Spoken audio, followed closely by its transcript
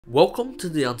Welcome to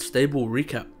the Unstable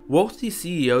Recap. Wealthy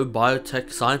CEO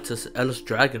biotech scientist Ellis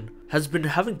Dragon has been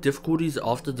having difficulties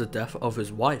after the death of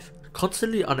his wife.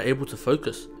 Constantly unable to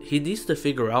focus, he needs to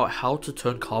figure out how to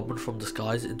turn carbon from the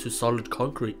skies into solid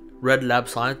concrete. Red Lab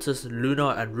scientists Luna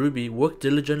and Ruby work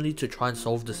diligently to try and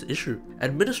solve this issue.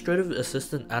 Administrative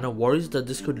assistant Anna worries that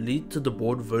this could lead to the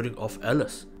board voting off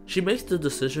Ellis. She makes the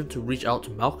decision to reach out to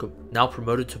Malcolm. Now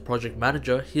promoted to project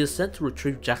manager, he is sent to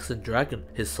retrieve Jackson Dragon,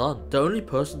 his son, the only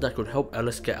person that could help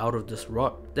Ellis get out of this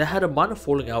rut. They had a minor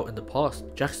falling out in the past,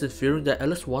 Jackson fearing that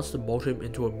Ellis wants to mold him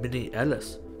into a mini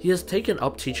Ellis. He has taken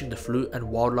up teaching the flute and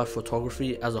wildlife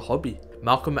photography as a hobby.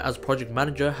 Malcolm as project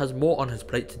manager has more on his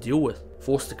plate to deal with.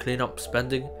 Forced to clean up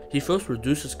spending, he first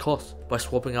reduces costs by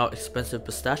swapping out expensive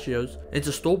pistachios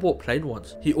into store-bought plain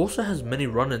ones. He also has many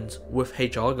run-ins with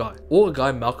HR guy, or a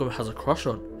guy Malcolm has a crush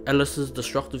on. Ellis's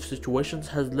destructive situations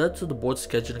has led to the board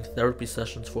scheduling therapy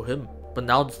sessions for him, but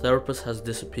now the therapist has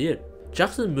disappeared.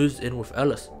 Jackson moves in with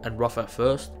Ellis, and rough at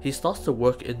first, he starts to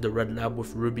work in the Red Lab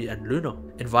with Ruby and Luna.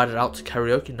 Invited out to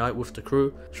karaoke night with the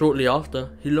crew, shortly after,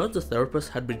 he learns the therapist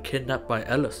had been kidnapped by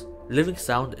Ellis, living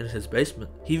sound in his basement.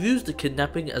 He views the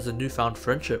kidnapping as a newfound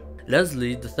friendship.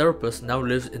 Leslie, the therapist, now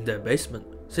lives in their basement.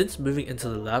 Since moving into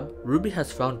the lab, Ruby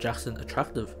has found Jackson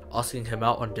attractive, asking him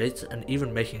out on dates and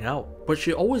even making out. But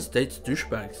she always dates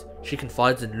douchebags. She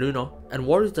confides in Luna and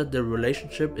worries that their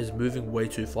relationship is moving way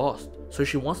too fast, so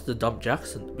she wants to dump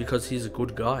Jackson because he's a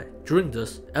good guy. During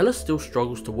this, Ellis still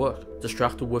struggles to work,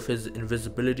 distracted with his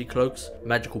invisibility cloaks,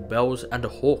 magical bells, and a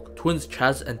hawk. Twins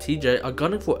Chaz and TJ are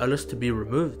gunning for Ellis to be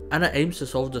removed. Anna aims to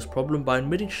solve this problem by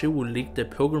admitting she will leak their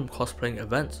pilgrim cosplaying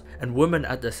events, and women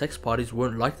at their sex parties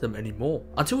won't like them anymore,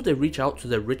 until they reach out to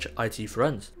their rich IT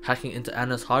friends, hacking into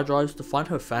Anna's hard drives to find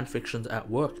her fanfictions at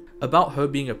work, about her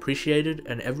being appreciated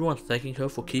and everyone thanking her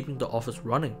for keeping the office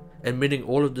running. Admitting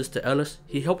all of this to Ellis,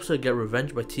 he helps her get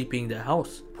revenge by TPing their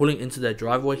house. Pulling into their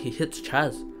driveway, he hits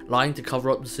Chaz, lying to cover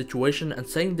up the situation and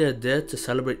saying they're there to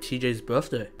celebrate TJ's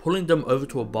birthday. Pulling them over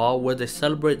to a bar where they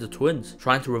celebrate the twins.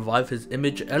 Trying to revive his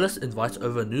image, Ellis invites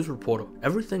over a news reporter.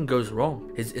 Everything goes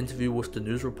wrong. His interview with the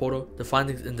news reporter, the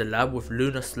findings in the lab with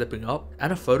Luna slipping up,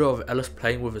 and a photo of Ellis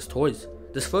playing with his toys.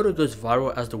 This photo goes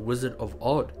viral as the Wizard of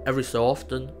Oz. Every so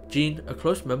often, Jean, a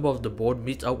close member of the board,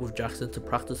 meets up with Jackson to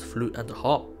practice flute and the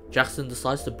harp. Jackson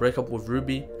decides to break up with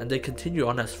Ruby and they continue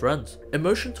on as friends.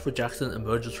 Emotions for Jackson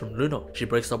emerges from Luna. She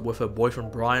breaks up with her boyfriend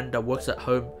Brian that works at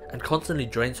home and constantly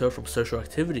drains her from social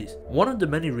activities. One of the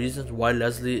many reasons why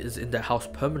Leslie is in their house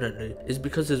permanently is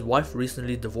because his wife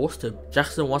recently divorced him.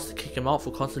 Jackson wants to kick him out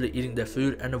for constantly eating their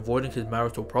food and avoiding his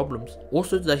marital problems.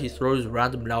 Also that he throws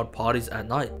random loud parties at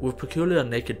night with peculiar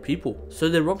naked people, so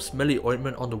they rub smelly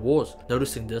ointment on the walls.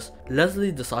 Noticing this,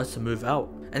 Leslie decides to move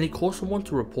out, and he calls someone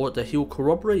to report that he will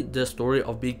corroborate their story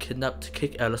of being kidnapped to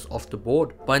kick Ellis off the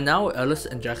board. By now, Ellis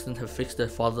and Jackson have fixed their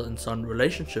father and son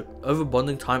relationship over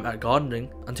bonding time at gardening,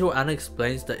 until Anna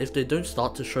explains that if they don't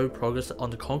start to show progress on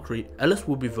the concrete, Ellis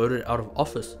will be voted out of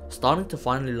office. Starting to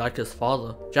finally like his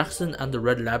father, Jackson and the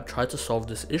Red Lab try to solve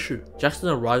this issue. Jackson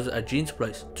arrives at Jean's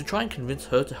place to try and convince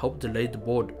her to help delay the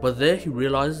board, but there he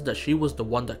realizes that she was the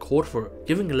one that called for it,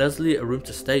 giving Leslie a room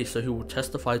to stay so he will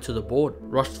testify to the board.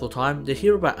 Rushed for time, they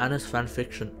hear about Anna's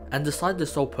fanfiction and decide their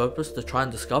sole purpose to try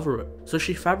and discover it, so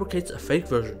she fabricates a fake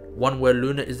version, one where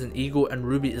Luna is an eagle and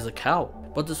Ruby is a cow.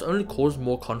 But this only caused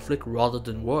more conflict rather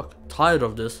than work. Tired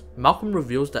of this, Malcolm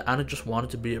reveals that Anna just wanted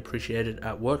to be appreciated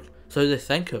at work, so they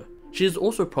thank her. She is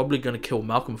also probably going to kill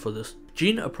Malcolm for this.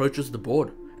 Jean approaches the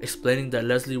board, explaining that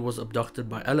Leslie was abducted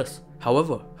by Ellis.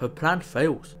 However, her plan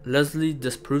fails. Leslie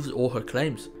disproves all her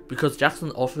claims, because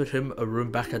Jackson offered him a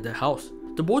room back at their house.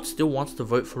 The board still wants to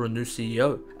vote for a new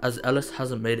CEO, as Ellis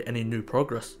hasn't made any new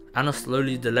progress. Anna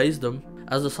slowly delays them,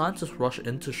 as the scientists rush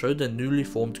in to show their newly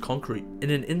formed concrete. In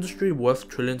an industry worth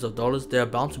trillions of dollars, they are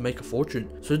bound to make a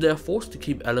fortune, so they are forced to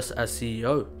keep Ellis as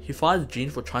CEO. He fires Jean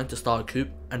for trying to start a coup,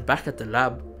 and back at the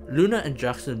lab, Luna and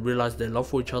Jackson realize their love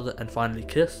for each other and finally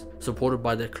kiss. Supported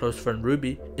by their close friend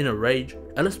Ruby, in a rage,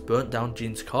 Ellis burnt down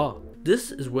Jean's car.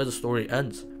 This is where the story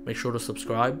ends. Make sure to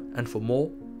subscribe, and for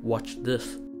more, watch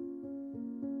this.